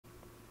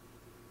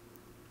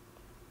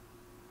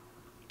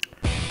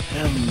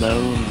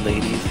Hello,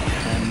 ladies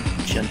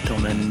and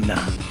gentlemen,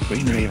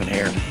 Green Raven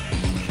here.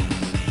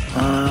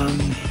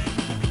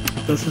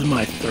 This is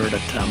my third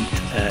attempt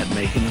at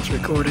making this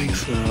recording,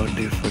 so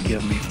do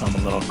forgive me if I'm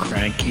a little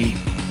cranky.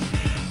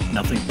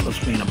 Nothing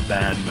puts me in a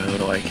bad mood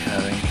like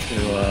having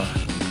to,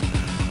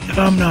 if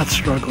I'm not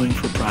struggling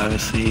for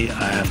privacy,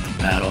 I have to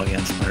battle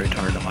against my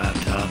retarded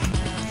laptop.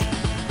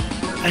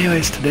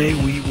 Anyways, today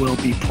we will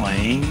be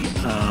playing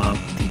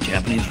the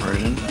Japanese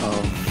version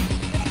of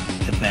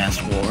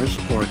Advanced Wars,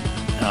 or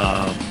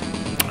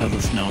as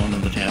it's known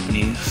in the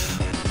Japanese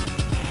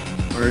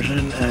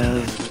version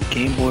as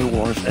Game Boy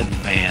Wars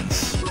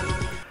Advance.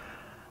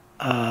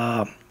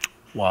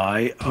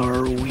 Why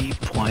are we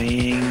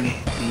playing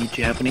the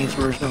Japanese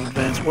version of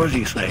Advanced Wars,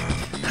 you say?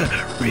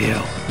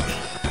 Rio.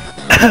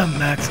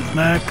 Max is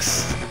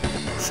Max.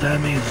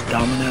 Sammy is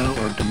Domino,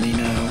 or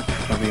Domino,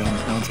 however you want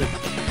to pronounce it.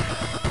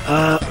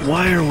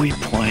 Why are we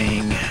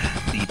playing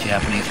the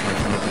Japanese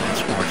version of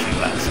Advanced Wars,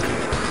 you ask?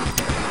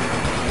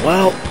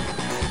 Well,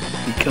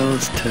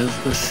 because 'tis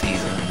the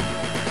season,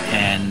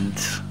 and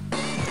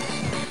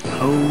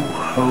ho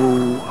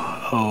ho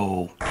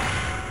ho,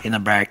 in the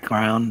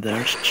background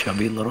there's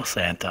chubby little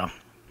Santa.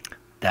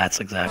 That's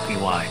exactly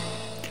why.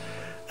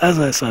 As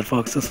I said,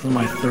 folks, this is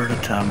my third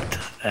attempt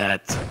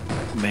at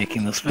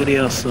making this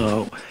video,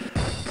 so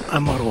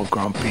I'm a little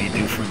grumpy,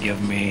 do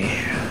forgive me.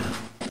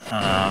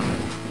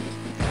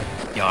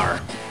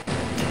 Yar.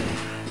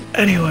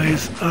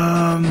 Anyways,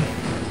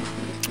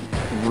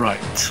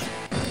 right.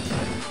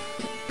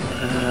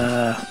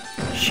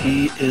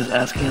 She is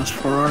asking us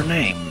for our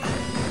name.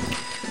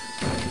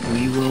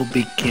 We will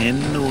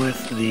begin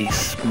with the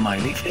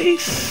smiley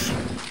face.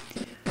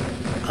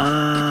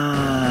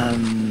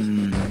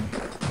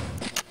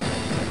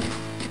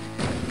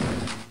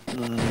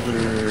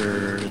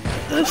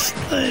 This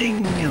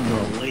thing,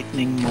 the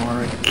lightning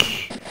mark,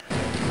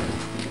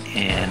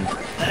 and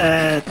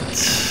that,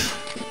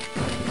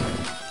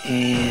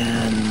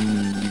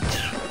 and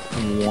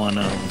one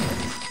of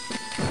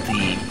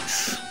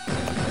these.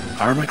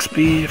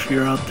 RMXB, if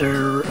you're out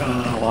there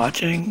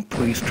watching,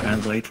 please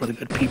translate for the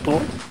good people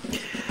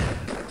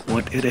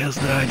what it is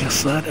that I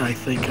just said. I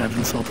think I've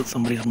insulted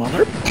somebody's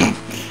mother.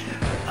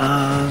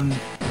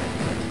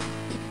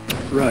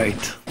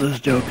 Right, this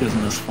joke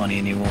isn't as funny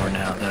anymore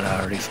now that I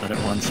already said it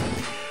once.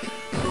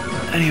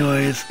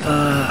 Anyways,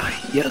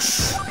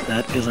 yes,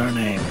 that is our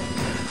name.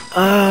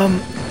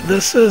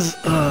 This is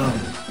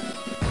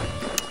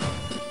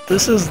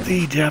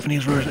the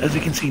Japanese version. As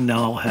you can see,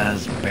 Null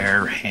has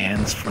bare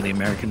hands. For the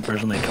American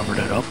version, they covered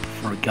it up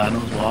for God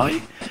knows why.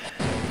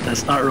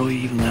 That's not really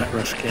even that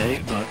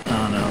risque, but I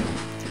don't know.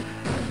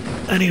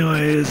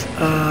 Anyways,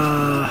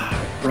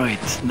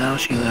 right, now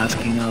she's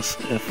asking us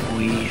if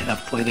we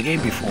have played the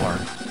game before.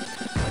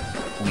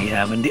 We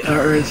haven't,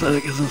 or is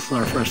this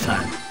our first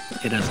time?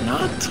 It is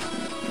not.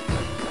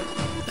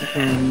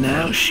 And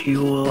now she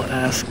will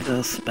ask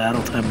us,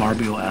 Battle Time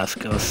Barbie will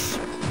ask us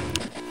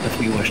if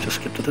we wish to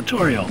skip the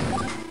tutorial.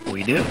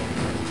 We do.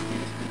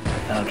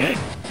 Okay.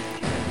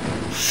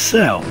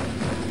 So,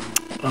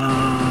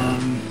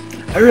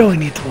 I really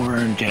need to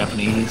learn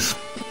Japanese,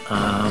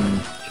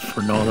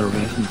 for no other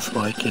reason, so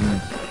I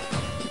can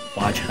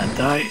watch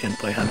hentai and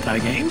play hentai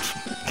games.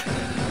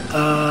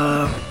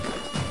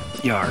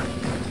 Yar.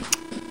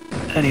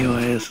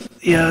 Anyways,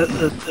 yeah,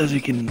 as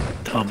you can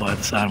tell by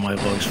the sound of my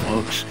voice,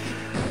 folks,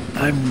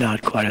 I'm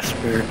not quite as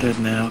spirited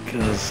now,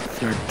 because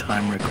third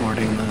time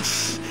recording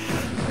this.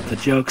 The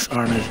jokes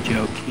aren't as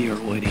jokey or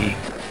witty.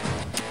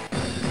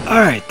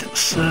 Alright,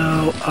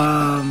 so,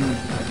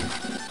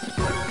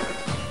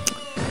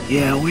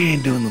 yeah, we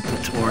ain't doing the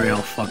tutorial,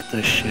 fuck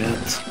this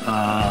shit.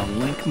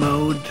 Link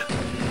mode.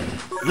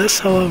 This,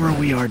 however,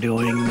 we are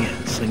doing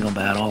single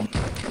battle.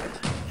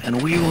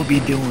 And we will be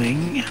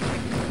doing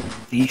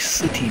the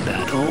city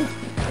battle.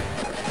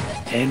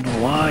 And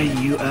why,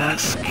 you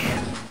ask?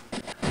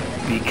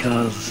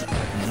 Because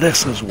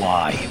this is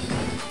why.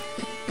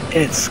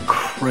 It's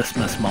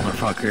Christmas,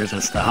 motherfuckers.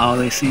 It's the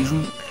holiday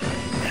season,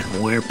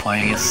 and we're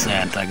playing as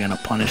Santa, gonna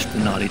punish the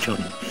naughty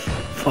children.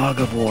 Fog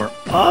of War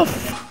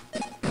off,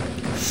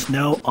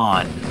 snow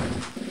on.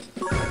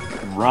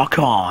 Rock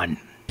on.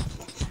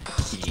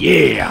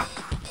 Yeah!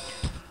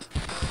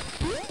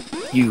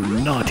 You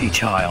naughty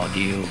child,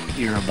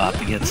 you're about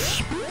to get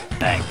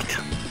spanked.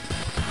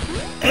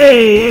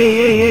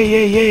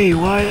 Hey,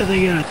 why do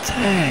they get a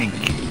tank?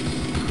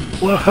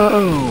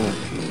 Whoa!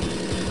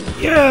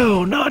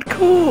 Yo, not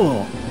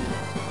cool!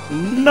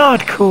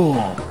 Not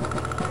cool!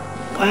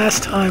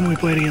 Last time we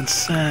played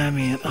against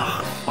Sammy and...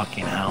 oh,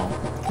 fucking hell.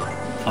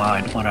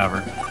 Fine,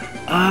 whatever.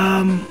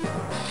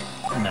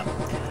 No.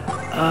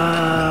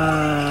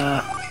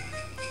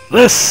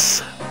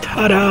 This!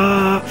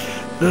 Ta-da!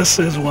 This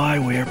is why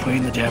we're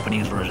playing the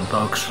Japanese version,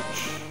 folks.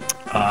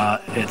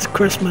 It's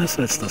Christmas,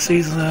 it's the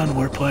season,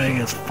 we're playing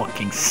as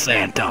fucking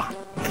Santa.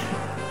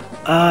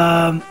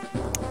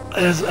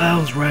 As I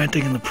was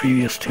ranting in the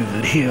previous two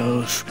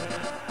videos,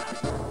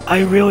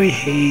 I really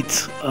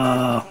hate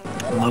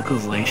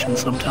localization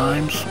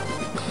sometimes.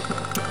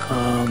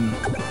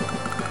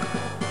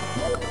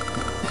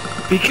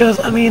 Because,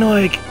 I mean,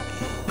 like,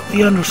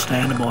 the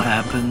understandable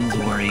happens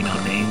where, you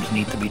know, names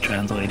need to be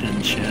translated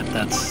and shit.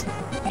 That's,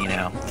 you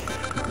know,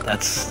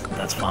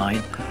 that's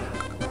fine.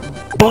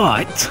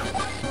 But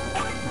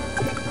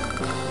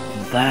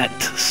that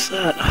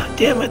said,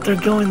 damn it, they're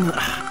going.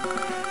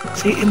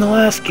 See, in the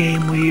last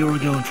game we were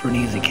going for an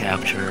easy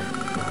capture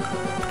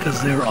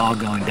because they were all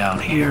going down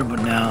here,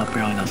 but now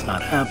apparently that's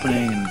not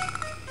happening.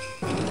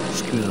 And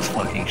screw this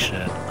fucking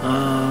shit.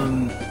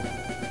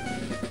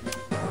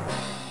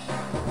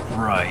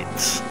 Right.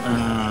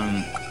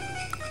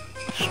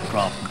 Just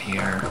drop them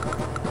here.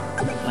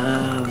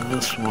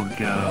 This will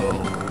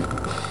go.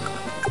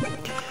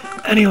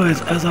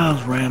 Anyways, as I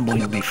was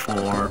rambling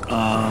before,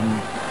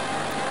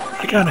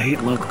 I kind of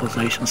hate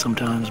localization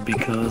sometimes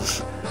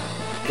because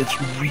it's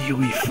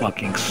really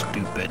fucking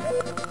stupid.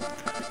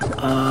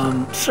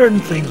 Certain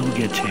things will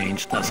get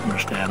changed, that's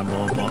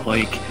understandable, but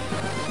like,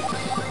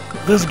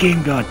 this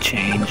game got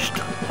changed.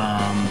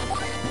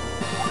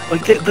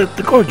 Like,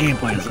 the core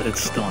gameplay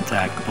it's still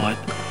intact, but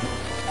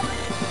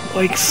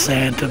like,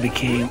 Santa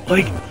became,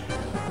 like,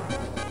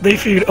 they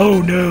figured,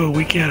 oh no,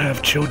 we can't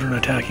have children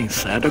attacking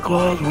Santa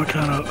Claus, what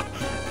kind of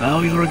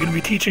values are we going to be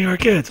teaching our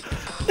kids?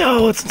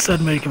 No, let's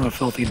instead make him a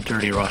filthy,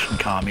 dirty Russian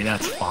commie,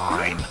 that's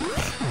fine,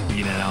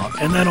 you know?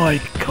 And then,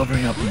 like,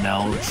 covering up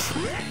Nell's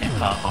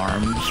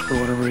arms for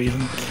whatever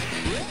reason.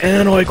 And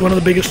then, like, one of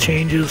the biggest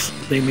changes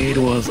they made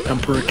was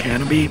Emperor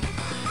Canopy.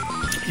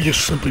 He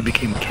just simply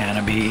became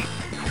Canopy,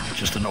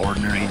 just an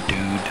ordinary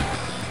dude.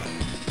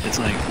 It's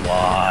like,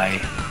 why,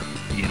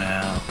 you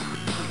know?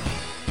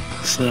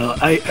 So,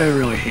 I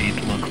really hate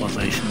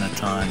localization at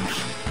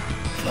times.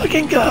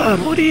 Fucking God,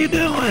 what are you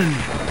doing?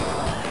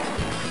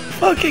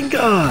 Fucking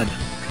God!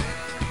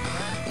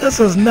 This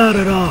is not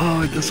at all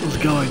how this was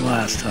going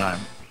last time.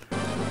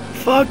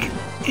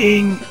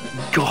 Fucking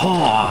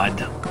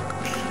God!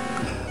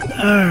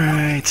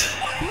 Alright.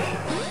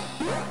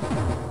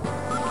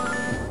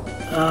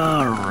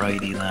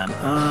 Alrighty then.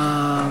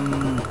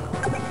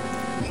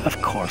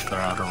 Of course they're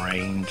out of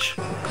range.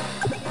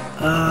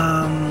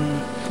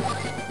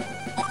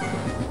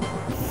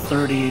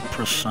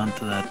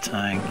 38% of that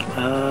tank.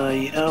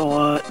 You know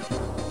what?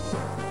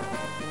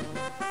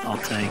 I'll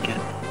take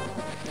it.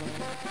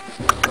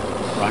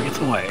 Rockets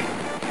away.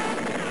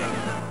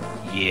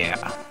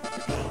 Yeah.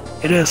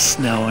 It is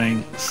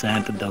snowing.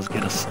 Santa does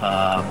get us,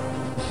 a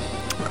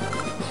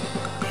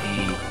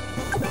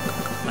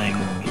thing.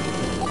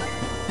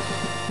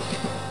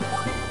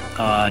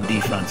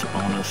 Defense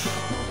bonus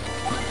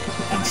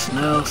in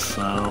snow,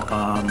 so,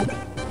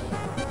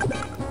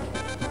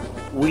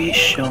 we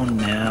shall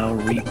now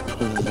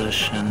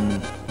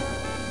reposition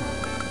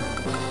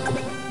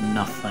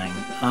nothing.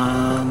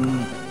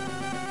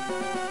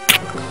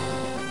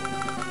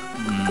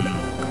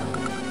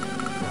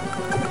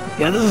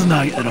 Yeah, this is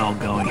not at all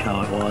going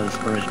how it was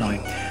originally.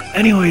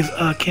 Anyways,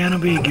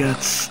 Canopy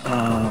gets,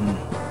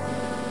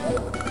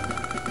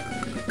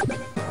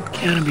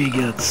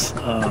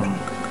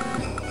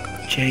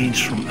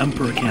 changed from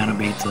Emperor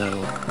Canopy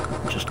to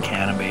just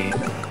Canopy.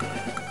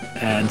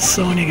 And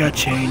Sonya got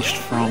changed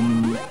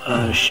from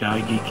a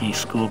shy geeky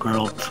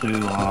schoolgirl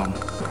to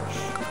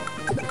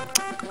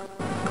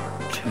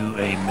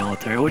a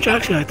military, which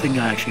actually I think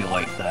I actually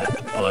like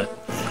that. But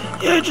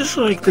yeah, just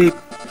like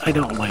I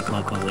don't like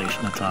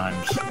localization at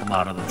times, a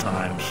lot of the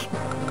times.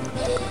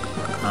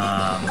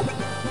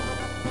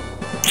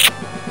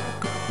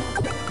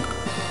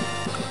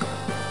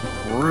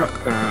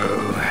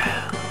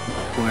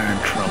 We're in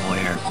trouble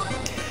here.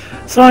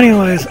 So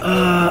anyways,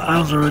 I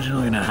was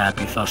originally in a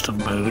happy festive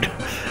mood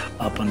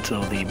up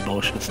until the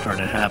bullshit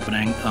started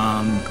happening.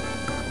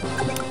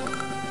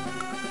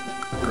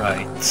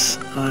 Right.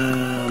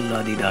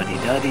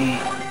 La-di-da-di-da-di.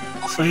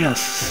 So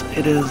yes,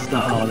 it is the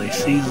holiday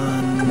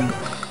season.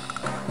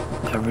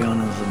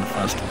 Everyone is in a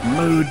festive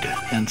mood,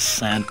 and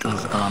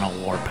Santa's on a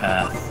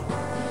warpath.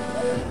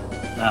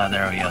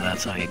 There we go,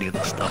 that's how you do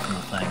the stuff and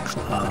the things.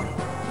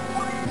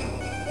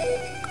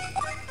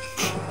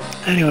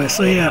 Anyway,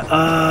 so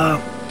yeah,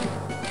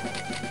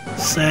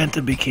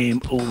 Santa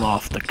became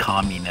Olaf the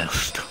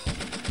Communist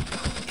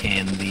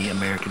in the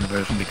American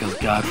version because,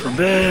 God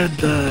forbid,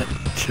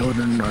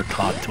 children are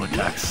taught to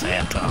attack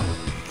Santa.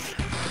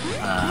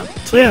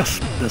 So yes,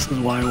 this is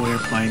why we're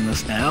playing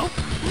this now.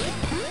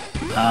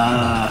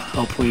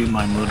 Hopefully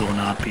my mood will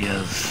not be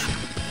as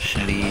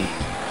shitty.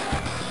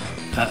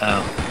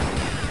 Uh-oh.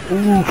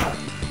 Ooh.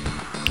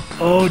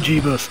 Oh,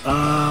 Jeebus.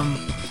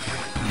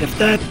 If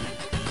that...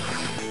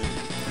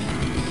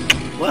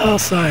 Well,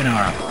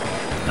 sayonara.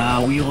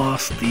 We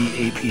lost the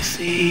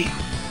APC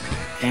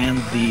and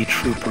the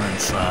trooper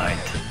inside.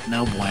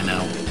 No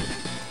bueno.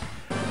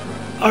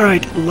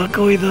 Alright,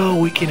 luckily though,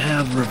 we can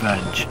have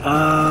revenge.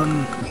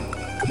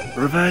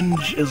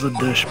 Revenge is a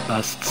dish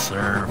best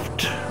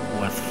served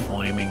with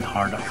flaming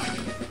hot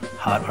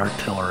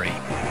artillery.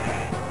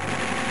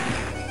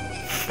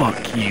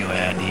 Fuck you,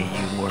 Andy,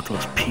 you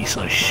worthless piece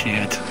of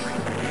shit.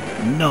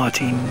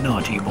 Naughty,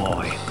 naughty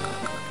boy.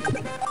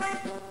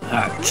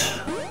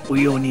 Alright,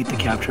 we will need to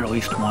capture at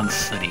least one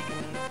city.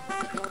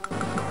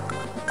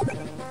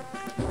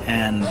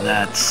 and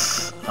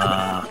that's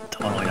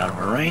totally out of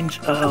our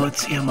range.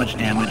 Let's see how much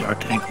damage our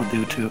tank will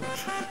do to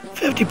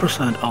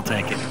 50%. I'll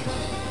take it.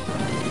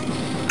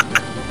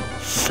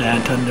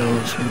 Santa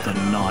knows who the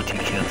naughty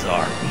kids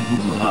are.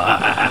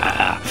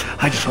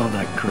 I just saw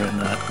that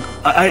grin.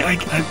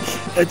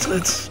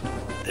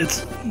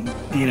 It's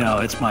you know,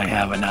 it's my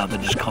habit now to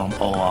just call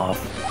him Olaf.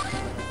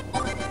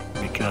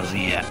 Because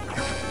yeah,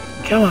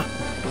 come on.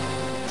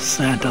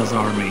 Santa's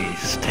army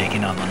is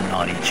taking on the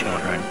naughty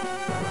children.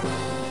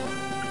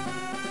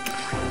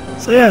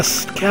 So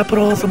yes,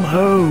 capitalism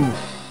ho!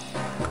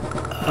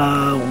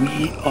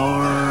 We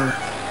are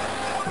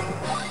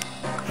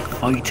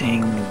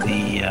fighting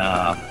the,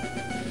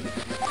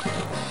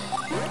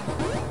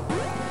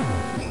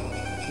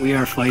 we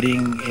are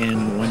fighting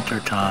in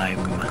wintertime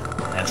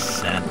as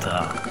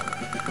Santa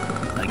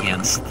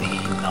against the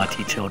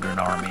naughty children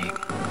army.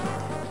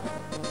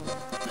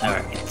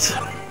 Alright.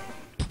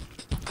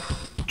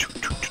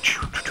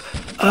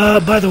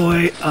 By the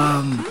way,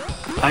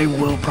 I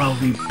will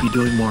probably be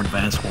doing more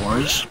Advanced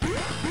Wars,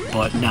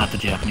 but not the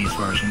Japanese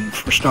version.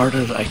 For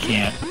starters, I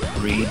can't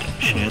read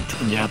shit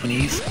in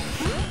Japanese.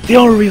 The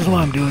only reason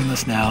why I'm doing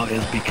this now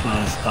is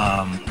because,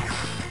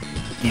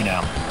 you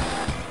know,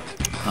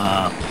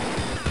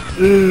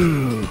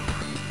 ooh,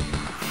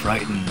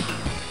 frightened.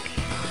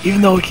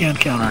 Even though we can't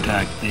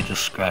counterattack, they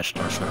just scratched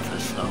our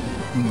surface, so,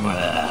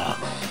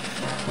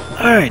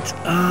 alright,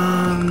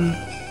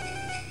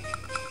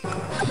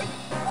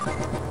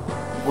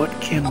 what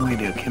can we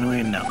do? Can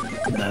we? No,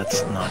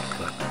 that's not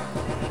good.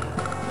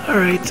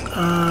 Alright,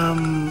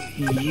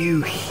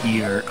 you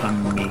here,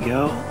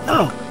 amigo.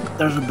 Oh,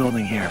 there's a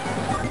building here.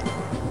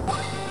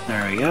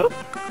 There we go.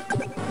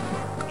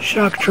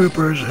 Shock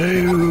troopers,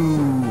 hey!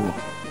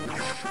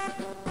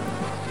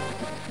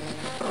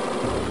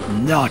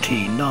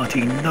 Naughty,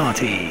 naughty,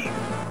 naughty.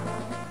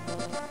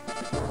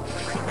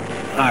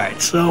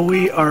 Alright, so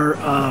we are,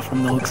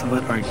 from the looks of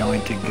it, are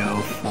going to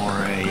go for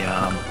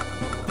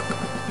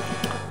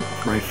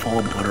a full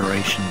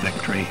obliteration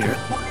victory here.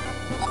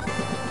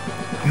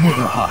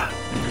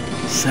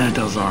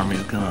 Santa's army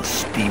is gonna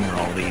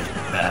steamroll these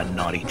bad,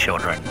 naughty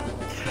children.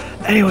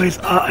 Anyways,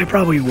 I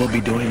probably will be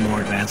doing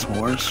more Advanced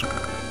Wars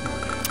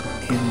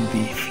in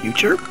the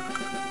future,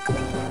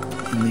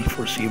 in the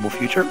foreseeable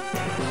future,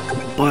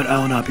 but I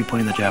will not be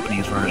playing the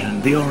Japanese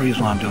version. The only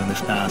reason why I'm doing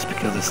this now is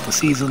because it's the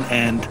season,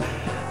 and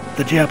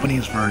the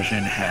Japanese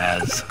version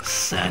has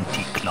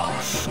Santa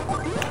Claus.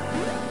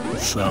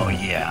 So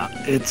yeah,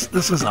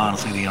 this is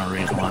honestly the only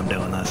reason why I'm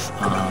doing this.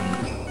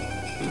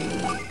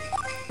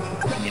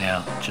 You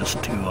know,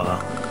 just to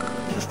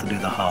do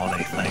the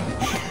holiday thing.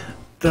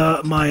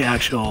 My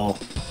actual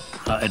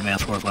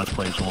Advanced Wars Let's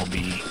Plays will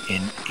be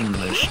in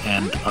English,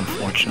 and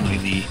unfortunately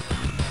the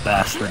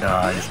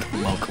bastardized,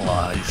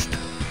 localized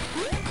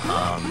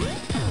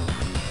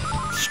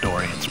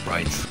story and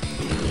sprites.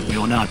 We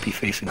will not be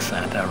facing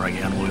Santa ever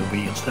again. We will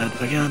be instead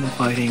again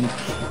fighting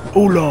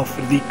Olaf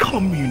the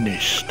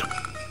Communist.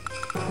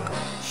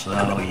 So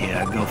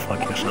yeah, go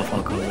fuck yourself,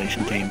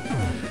 localization team.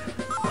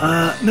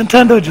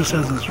 Nintendo just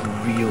has this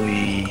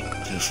really,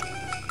 just,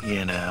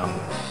 you know,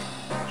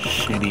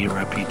 shitty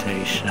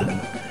reputation.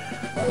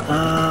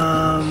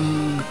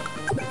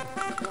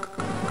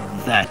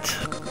 That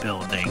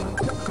building.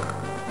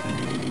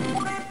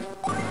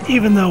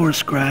 Even though we're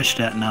scratched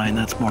at 9,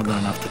 that's more than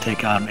enough to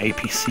take out an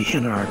APC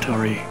and an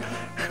artillery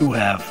who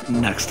have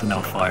next to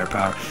no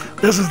firepower.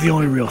 This is the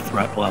only real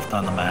threat left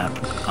on the map,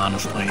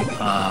 honestly.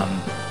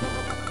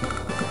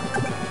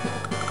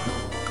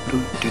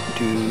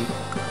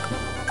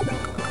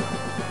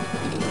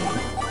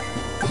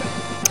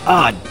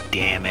 Ah,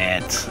 damn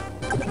it.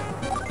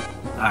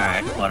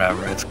 Alright,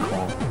 whatever, it's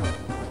cool.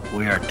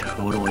 We are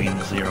totally in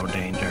zero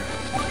danger.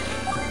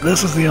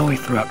 This is the only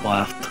threat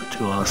left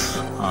to us,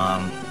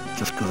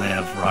 just because they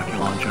have rocket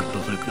launchers,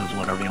 bazookas,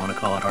 whatever you want to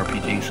call it,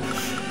 RPGs.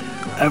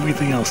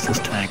 Everything else this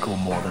tank will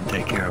more than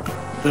take care of.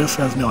 This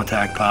has no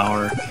attack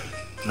power.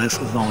 This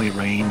is only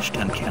ranged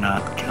and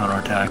cannot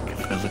counterattack,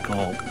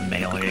 physical,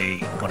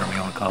 melee, whatever you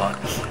want to call it.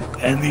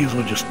 And these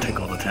will just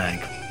tickle the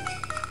tank.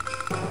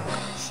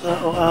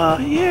 So,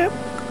 yeah.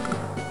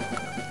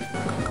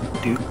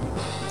 Doot.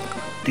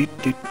 Doot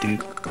doot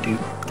doot doot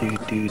doot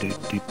doot doot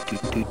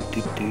doot doot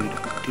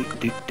doot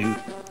doot doot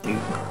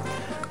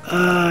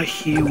doot.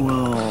 He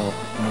will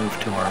move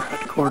to our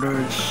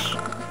headquarters.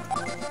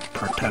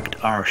 Protect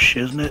our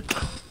shiznit.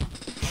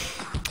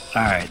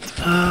 Alright,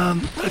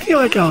 I feel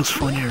like I was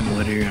funnier and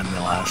wittier in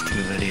the last 2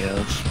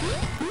 videos.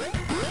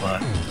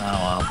 But,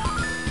 oh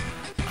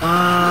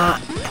well.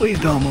 Please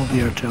don't move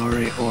the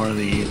artillery or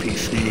the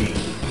APC.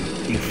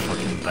 You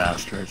fucking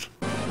bastards.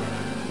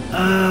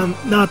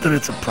 Not that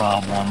it's a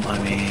problem, I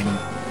mean,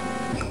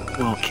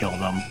 we'll kill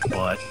them,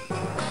 but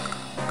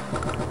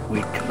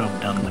we could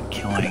have done the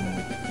killing.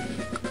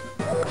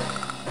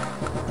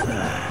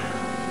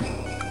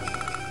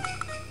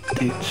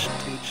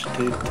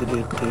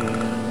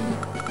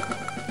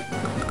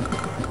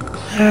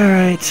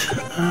 Alright,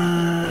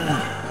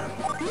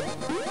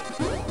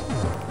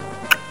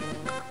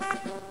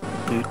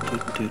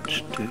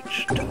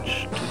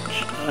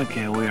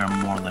 Okay, we are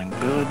more than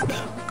good.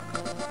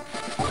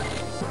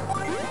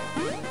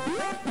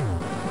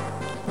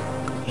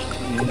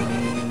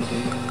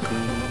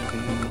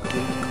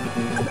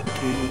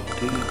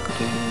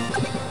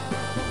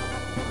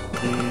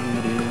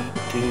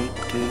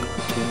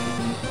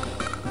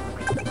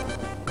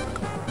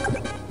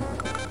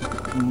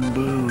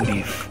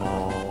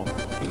 Beautiful.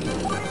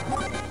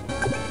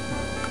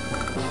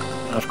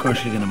 Of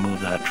course you're gonna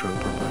move that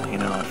trooper, but you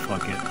know what,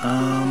 fuck it.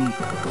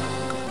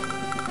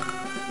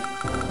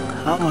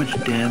 How much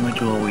damage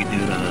will we do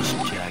to this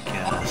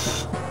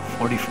jackass?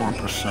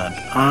 44%.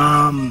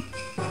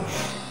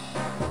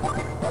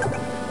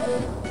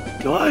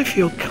 Do I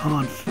feel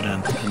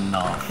confident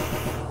enough?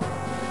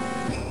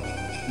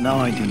 No,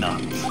 I do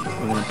not.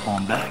 We're gonna pull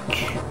him back.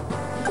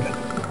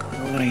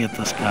 We're gonna get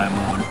this guy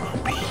moving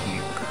up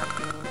here.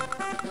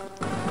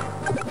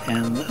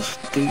 And this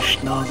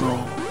douche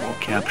nozzle will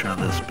capture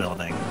this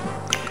building.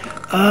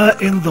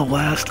 In the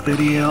last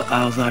video,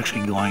 I was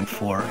actually going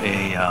for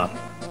a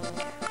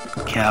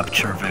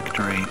capture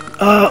victory.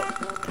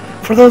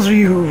 For those of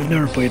you who've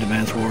never played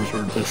Advanced Wars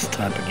or this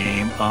type of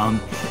game,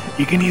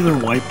 you can either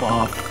wipe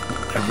off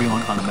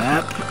everyone on the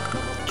map,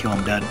 kill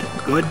them dead,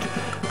 good,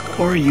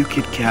 or you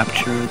could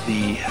capture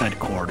the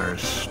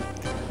headquarters.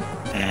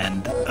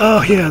 And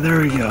oh yeah,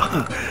 there we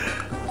go.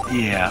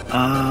 Yeah,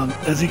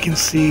 as you can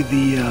see,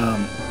 the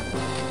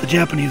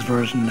Japanese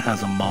version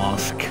has a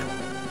mosque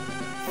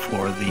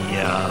for the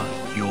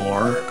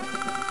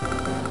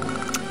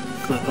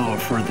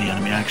for the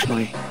enemy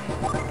actually,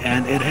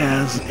 and it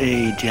has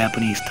a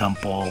Japanese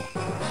temple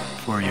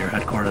for your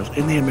headquarters.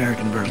 In the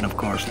American version, of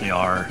course, they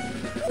are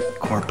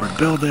corporate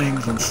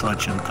buildings and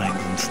such and things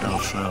and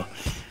stuff. So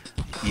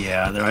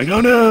yeah, they're like,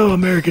 oh no,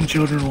 American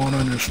children won't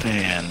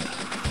understand.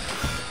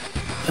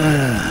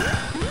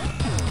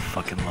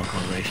 Fucking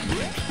localization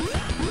teams.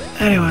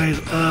 Anyways,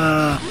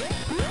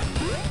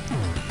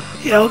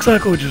 yeah, looks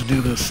like we'll just do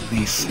this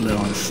the slow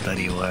and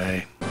steady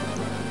way.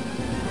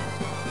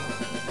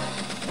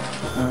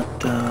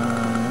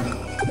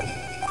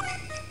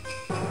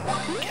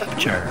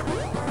 Capture.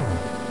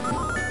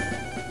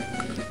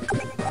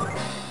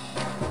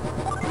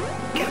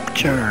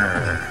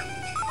 Capture.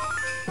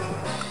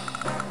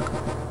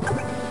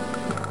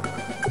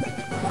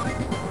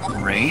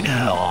 Rain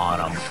hell on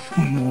them.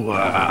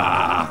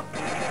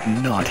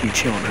 Naughty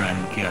children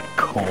get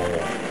coal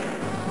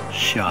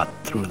shot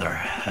through their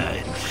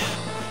heads,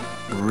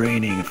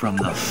 raining from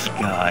the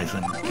skies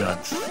and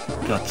guts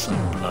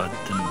and blood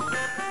and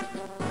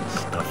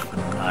stuff,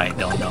 and I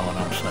don't know what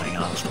I'm saying,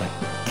 honestly.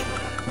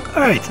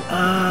 Alright,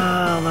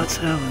 let's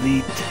have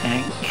the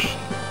tank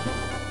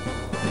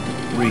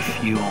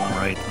refuel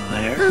right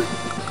there.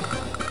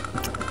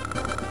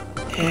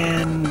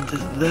 And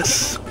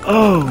this,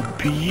 oh,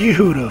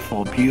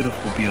 beautiful,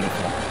 beautiful,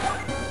 beautiful.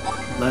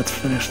 Let's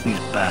finish these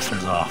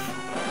bastards off.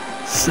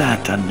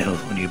 Santa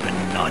knows when you've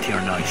been naughty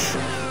or nice.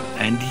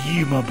 And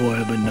you, my boy,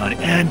 have been naughty.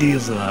 Andy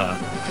is a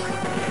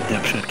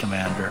dipshit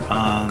commander.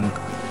 I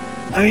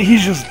mean,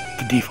 he's just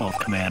the default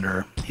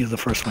commander. He's the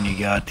first one you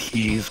got.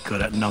 He's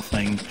good at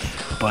nothing,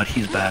 but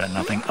he's bad at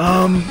nothing.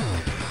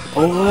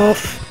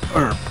 Olaf,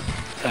 or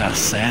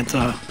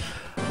Santa,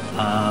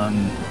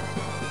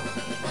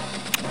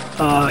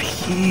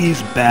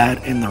 he's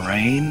bad in the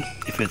rain.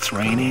 If it's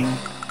raining,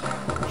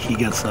 he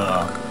gets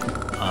a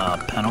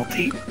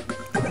penalty.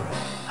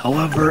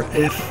 However,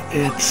 if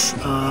it's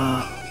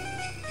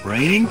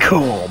raining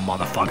coal,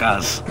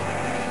 motherfuckers.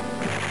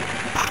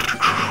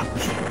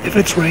 If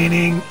it's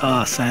raining,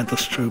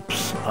 Santa's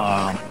troops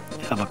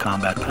have a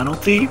combat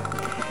penalty.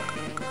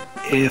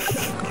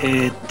 If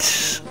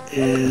it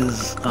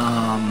is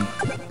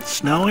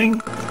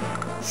snowing,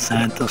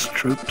 Santa's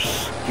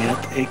troops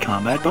get a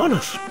combat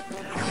bonus.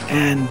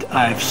 And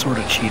I've sort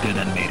of cheated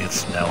and made it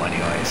snow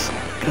anyways,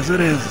 because it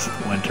is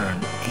winter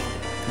and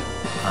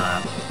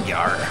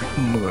yar.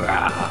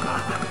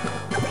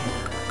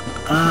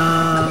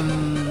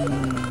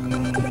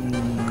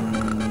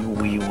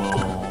 We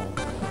will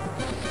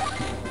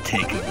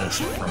take this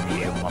from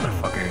you,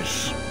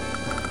 motherfuckers.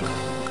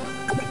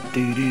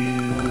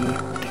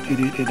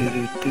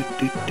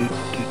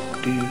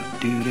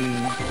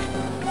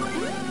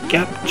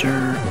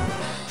 Capture.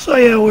 So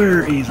yeah,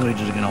 we're easily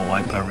just gonna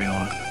wipe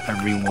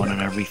everyone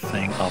and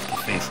everything off the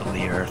face of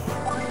the earth.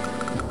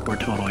 We're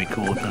totally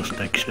cool with this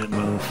dick shit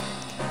move.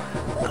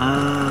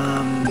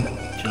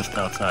 Just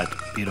outside.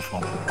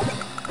 Beautiful.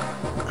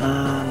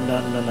 I'm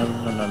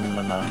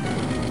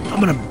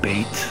gonna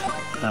bait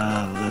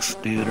this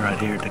dude right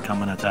here to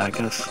come and attack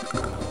us.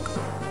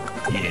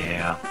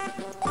 Yeah.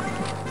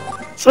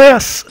 So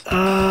yes,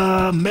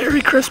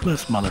 Merry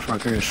Christmas,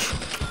 motherfuckers.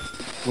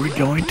 We're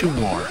going to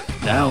war.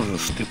 That was the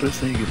stupidest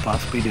thing you could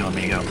possibly do,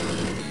 amigo.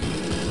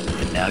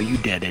 And now you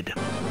deaded.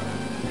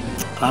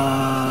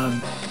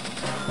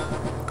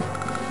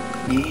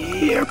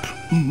 Yep.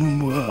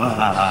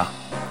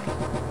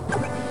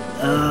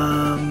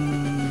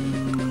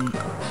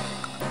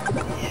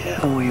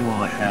 Yeah, we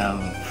will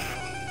have...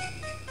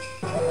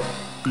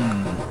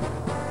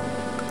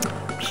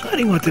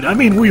 deciding what to do. I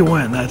mean, we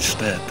win. That's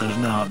it. There's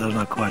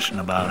no question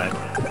about it.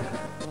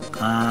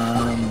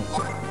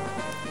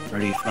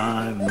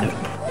 35. Nope.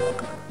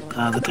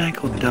 The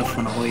tank will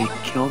definitely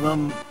kill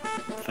them.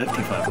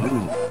 55.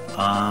 Ooh.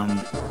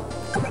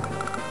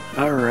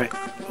 All right.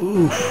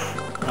 Oof.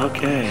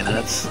 Okay,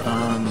 that's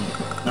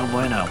no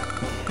bueno.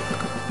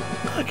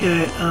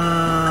 Okay.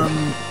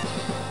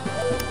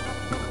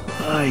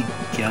 I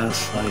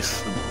guess I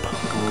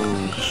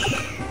suppose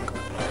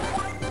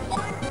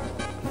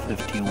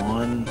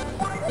 51.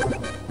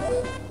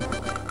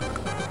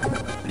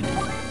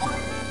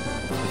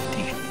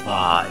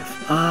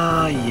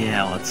 55.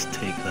 Yeah, let's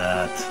take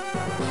that.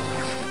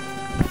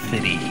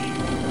 50.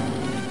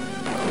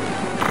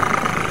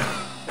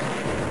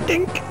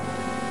 Dink.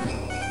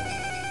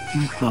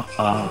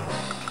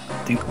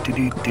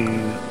 Do.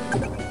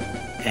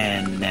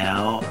 And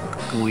now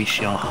we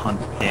shall hunt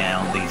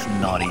down these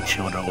naughty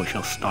children. We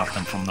shall stalk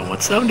them from the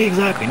woods. 70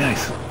 exactly.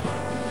 Nice.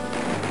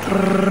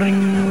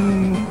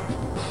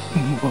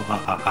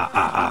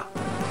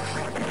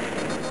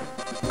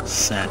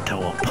 Santa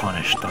will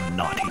punish the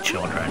naughty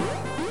children.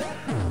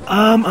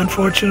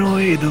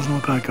 Unfortunately, it doesn't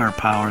look like our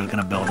power is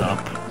gonna build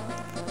up.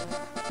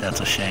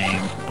 That's a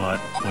shame, but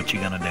what you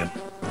gonna do?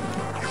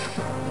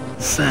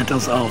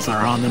 Santa's elves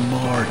are on the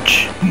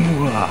march.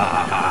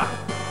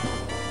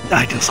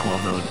 I just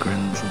love those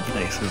grins and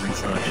faces and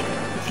such.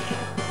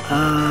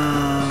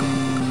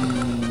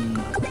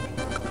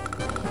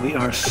 We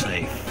are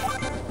safe,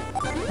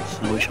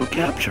 so we shall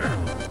capture.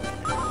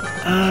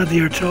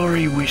 The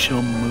artillery we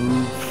shall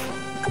move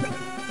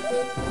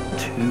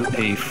to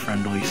a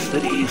friendly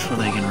city so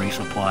they can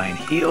resupply and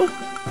heal.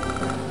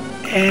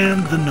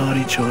 And the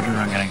naughty children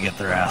are gonna get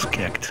their ass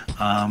kicked.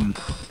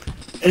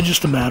 It's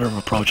just a matter of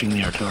approaching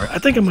the artillery. I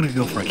think I'm gonna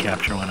go for a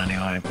capture one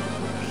anyway.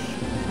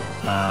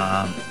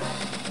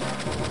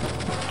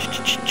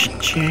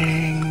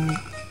 Ching.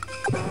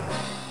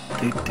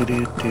 Do.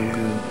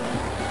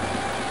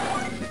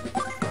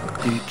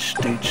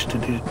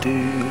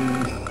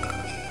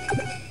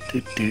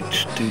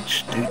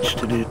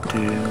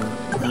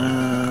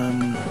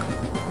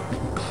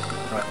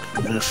 Right,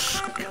 this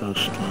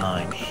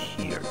coastline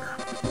here.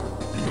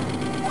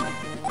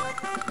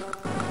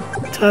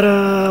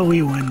 Ta-da!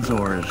 We win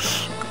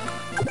Zors.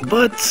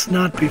 But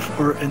not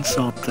before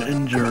insult to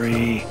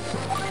injury.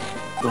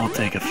 We'll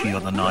take a few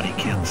of the naughty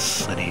kids'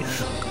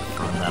 cities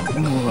from them.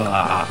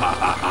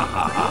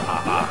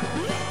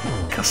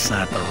 Cause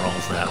Santa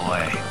rolls that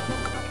way.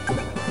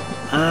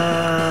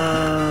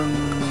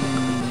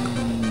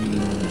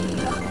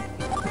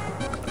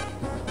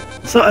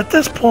 So at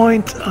this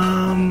point,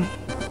 oh,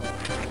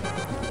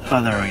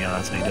 there we go,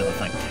 that's how you do the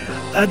thing.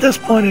 At this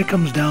point, it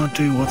comes down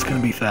to what's going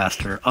to be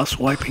faster. Us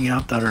wiping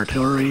out that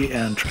artillery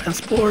and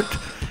transport,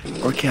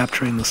 or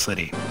capturing the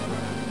city.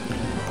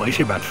 Place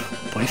your bets.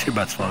 Place your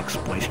bets, folks.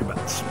 Place your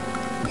bets.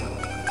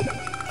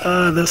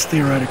 This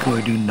theoretically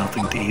would do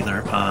nothing to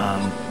either.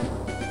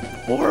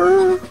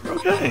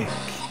 Okay.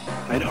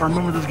 I don't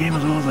remember this game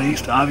as well as I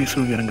used to.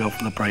 Obviously, we're going to go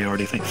for the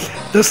priority thing.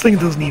 This thing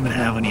doesn't even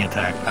have any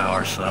attack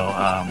power, so,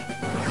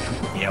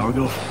 yeah, we'll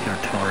go for the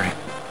artillery.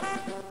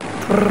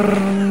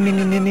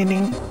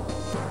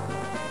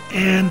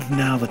 And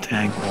now the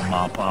tank will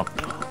mop up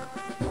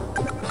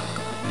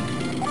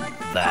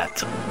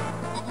that.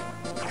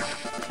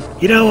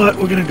 You know what?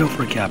 We're going to go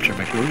for a capture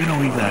victory. We're going to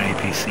leave that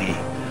APC.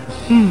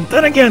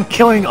 Then again,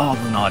 killing all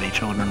the naughty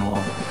children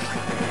will...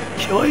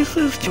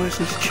 Choices, folks.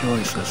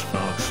 Choices.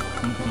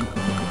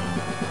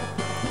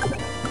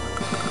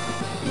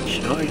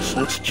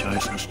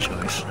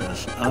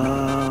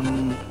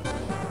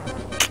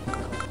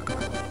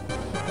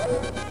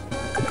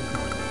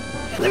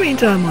 In the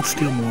meantime, let's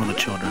steal more of the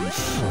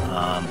children's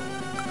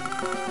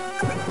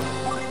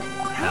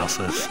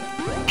houses.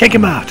 Kick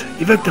him out!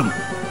 Evict him!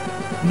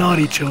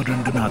 Naughty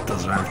children do not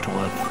deserve to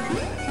live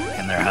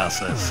in their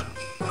houses.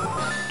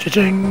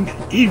 Cha-ching!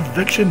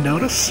 Eviction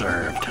notice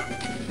served.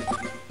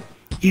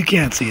 You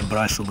can't see it, but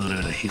I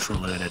saluted it. He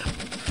saluted.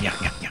 Yeah.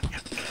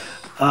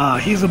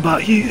 He's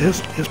about...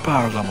 His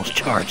power's almost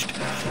charged.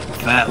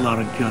 Fat lot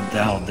of good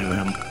that'll do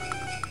him.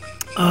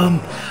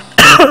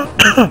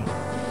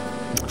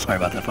 Sorry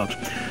about that, folks.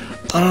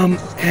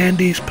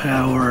 Andy's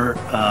power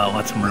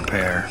lets him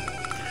repair.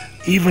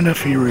 Even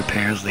if he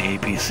repairs the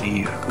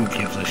APC, who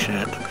gives a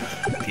shit?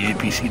 The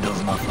APC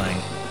does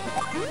nothing.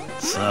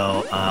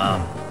 So,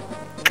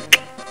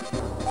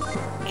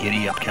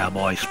 giddy up,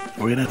 cowboys.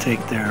 We're gonna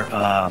take their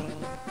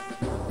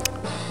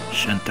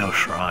Shinto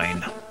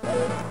shrine.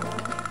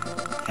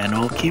 And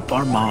we'll keep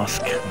our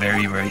mosque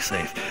very, very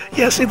safe.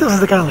 Yeah, see, this is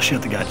the kind of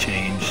shit that got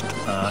changed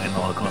in the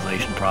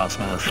localization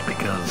process,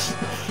 because,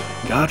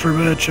 God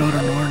forbid,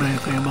 children learn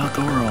anything about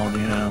the world,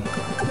 you know.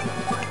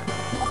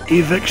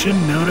 Eviction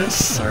notice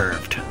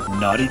served.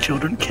 Naughty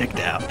children kicked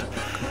out.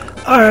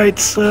 Alright,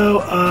 so,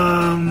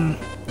 how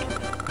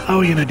are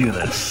we gonna do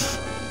this?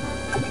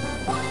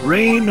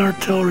 Rain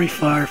artillery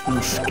fire from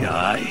the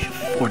sky,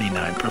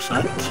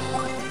 49%.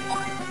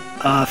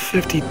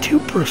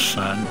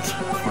 52%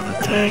 for the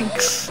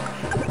tanks,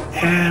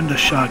 and a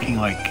shocking,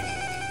 like,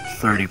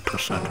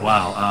 30%.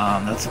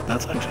 Wow,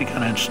 that's actually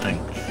kind of interesting.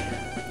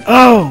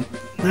 Oh,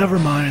 never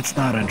mind, it's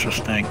not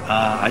interesting.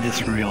 I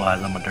just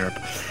realized I'm a derp.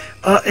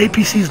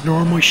 APCs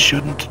normally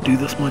shouldn't do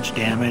this much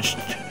damage.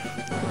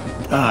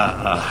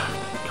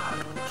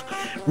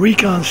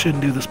 Recons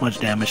shouldn't do this much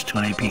damage to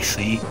an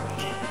APC,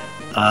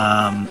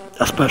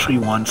 especially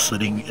one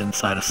sitting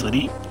inside a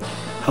city.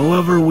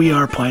 However, we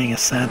are playing as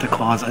Santa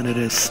Claus and it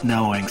is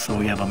snowing, so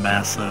we have a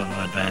massive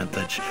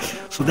advantage.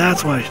 So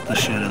that's why the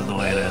shit is the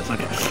way it is.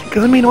 Okay,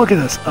 because I mean, look at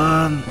this.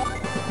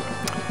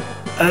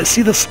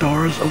 See the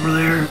stars over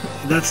there?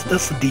 That's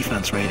the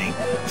defense rating.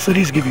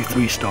 Cities give you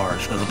 3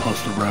 stars as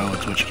opposed to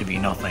roads, which give you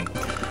nothing.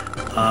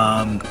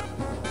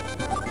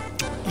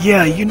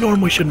 Yeah, you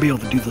normally shouldn't be able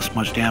to do this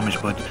much damage,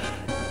 but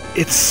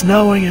it's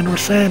snowing and we're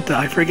Santa.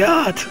 I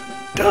forgot.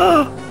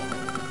 Duh.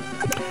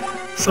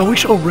 So we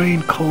shall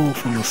rain coal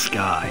from the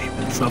sky.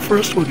 So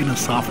first we're gonna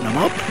soften them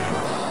up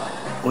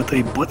with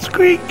a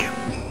blitzkrieg.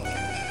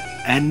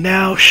 And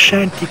now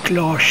Santa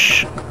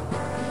Claus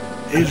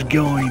is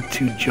going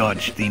to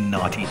judge the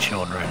naughty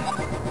children.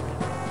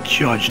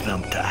 Judge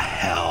them to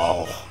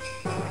hell.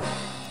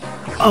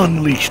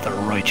 Unleash the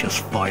righteous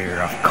fire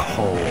of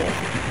coal.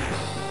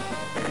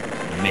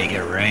 Make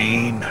it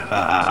rain.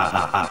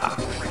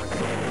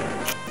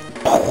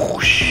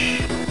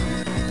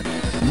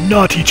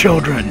 Naughty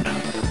children,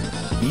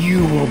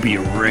 you will be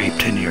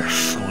raped in your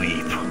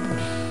sleep.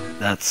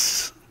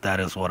 That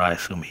is what I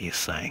assume he's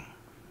saying.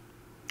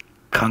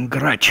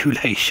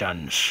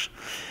 Congratulations.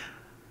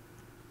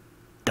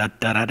 Da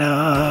da da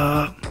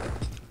da.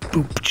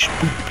 Boop,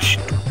 boop.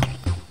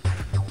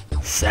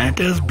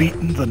 Santa's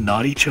beaten the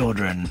naughty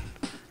children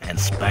and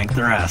spanked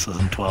their asses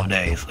in 12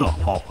 days. Oh,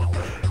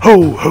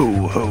 ho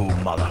ho,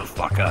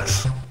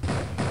 motherfuckers.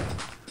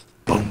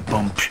 Boom,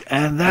 boom.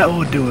 And that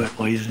will do it,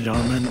 ladies and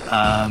gentlemen.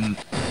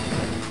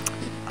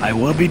 I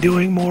will be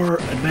doing more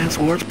Advanced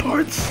Wars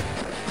parts,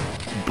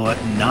 but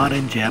not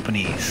in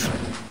Japanese.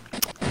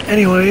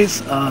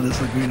 Anyways,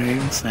 this is Green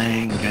Raven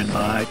saying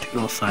goodbye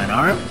to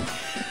sayonara.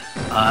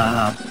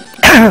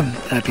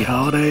 Happy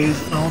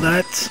holidays and all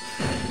that.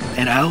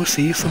 And I will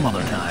see you some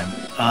other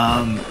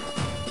time.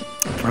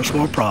 First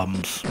world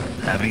problems.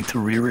 Having to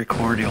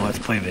re-record your Let's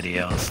Play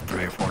videos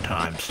 3 or 4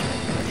 times.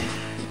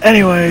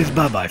 Anyways,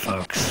 bye-bye,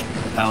 folks.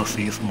 I'll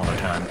see you some other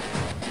time.